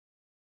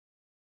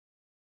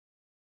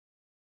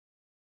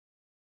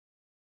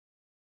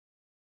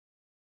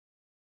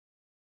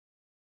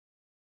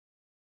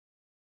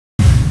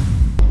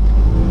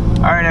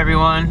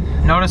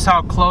everyone. Notice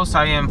how close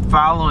I am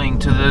following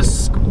to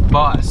this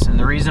bus, and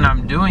the reason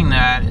I'm doing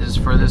that is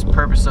for this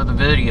purpose of the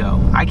video.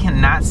 I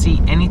cannot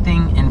see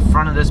anything in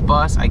front of this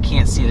bus. I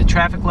can't see the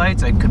traffic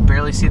lights. I could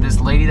barely see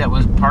this lady that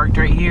was parked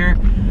right here.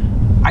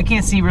 I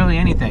can't see really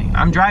anything.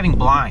 I'm driving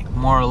blind,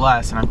 more or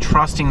less, and I'm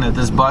trusting that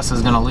this bus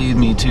is going to lead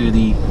me to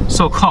the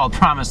so-called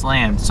promised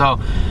land. So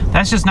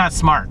that's just not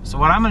smart. So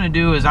what I'm going to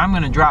do is I'm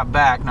going to drop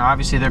back. Now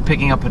obviously they're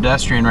picking up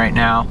pedestrian right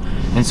now,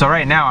 and so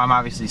right now I'm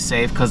obviously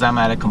safe because I'm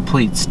at a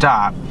complete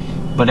stop.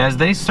 But as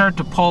they start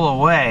to pull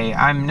away,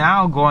 I'm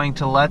now going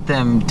to let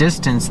them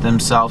distance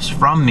themselves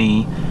from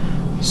me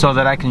so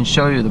that I can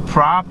show you the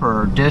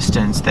proper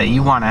distance that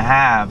you want to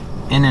have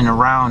in and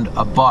around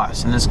a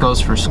bus, and this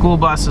goes for school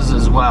buses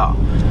as well.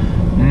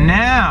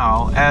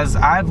 Now, as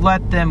I've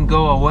let them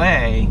go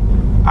away,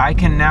 I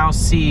can now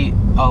see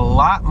a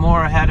lot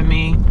more ahead of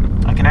me.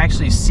 I can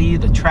actually see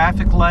the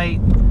traffic light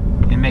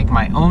and make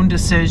my own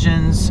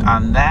decisions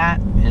on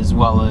that, as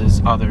well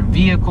as other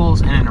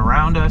vehicles in and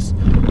around us.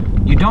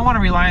 You don't want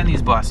to rely on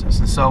these buses,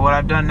 and so what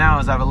I've done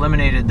now is I've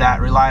eliminated that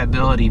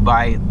reliability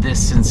by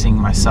distancing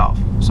myself.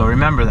 So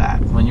remember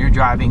that when you're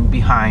driving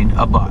behind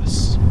a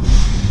bus.